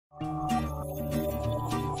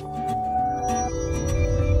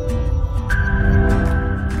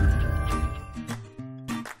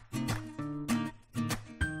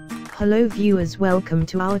Hello viewers, welcome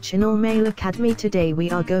to our channel Mail Academy. Today we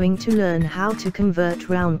are going to learn how to convert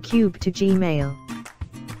Roundcube to Gmail.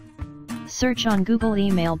 Search on Google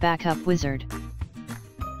Email Backup Wizard.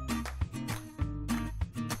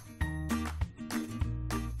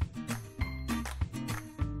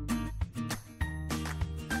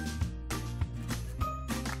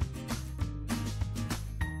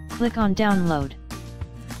 Click on Download.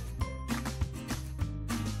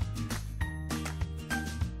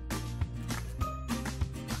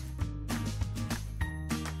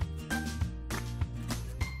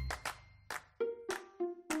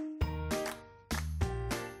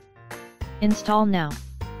 Install now.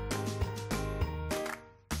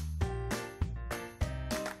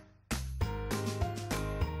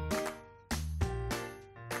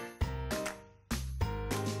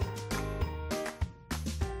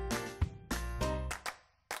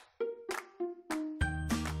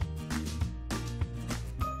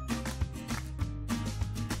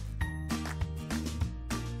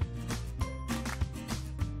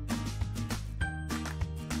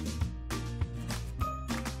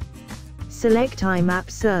 Select IMAP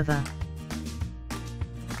server.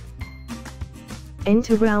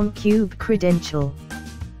 Enter Roundcube credential.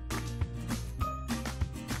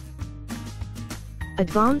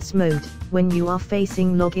 Advanced mode, when you are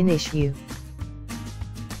facing login issue.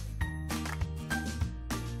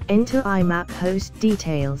 Enter IMAP host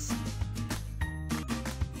details.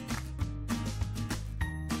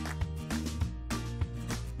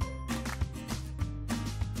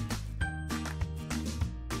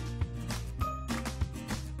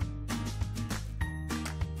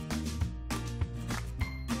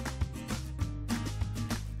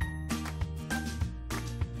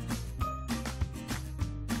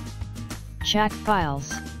 Chat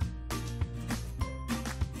files.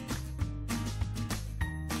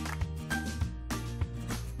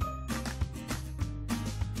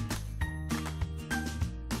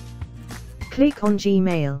 Click on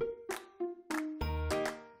Gmail.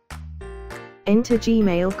 Enter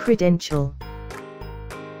Gmail credential.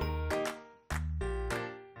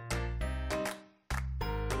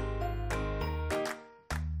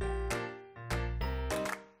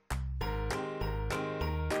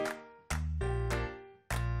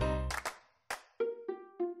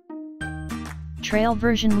 Trail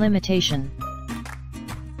version limitation.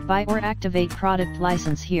 Buy or activate product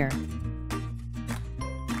license here.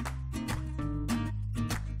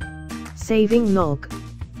 Saving log.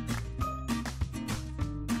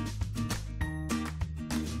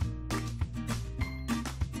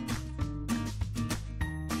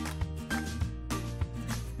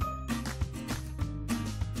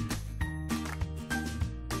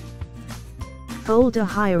 Folder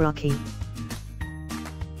hierarchy.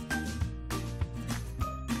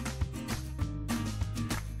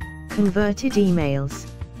 Converted emails.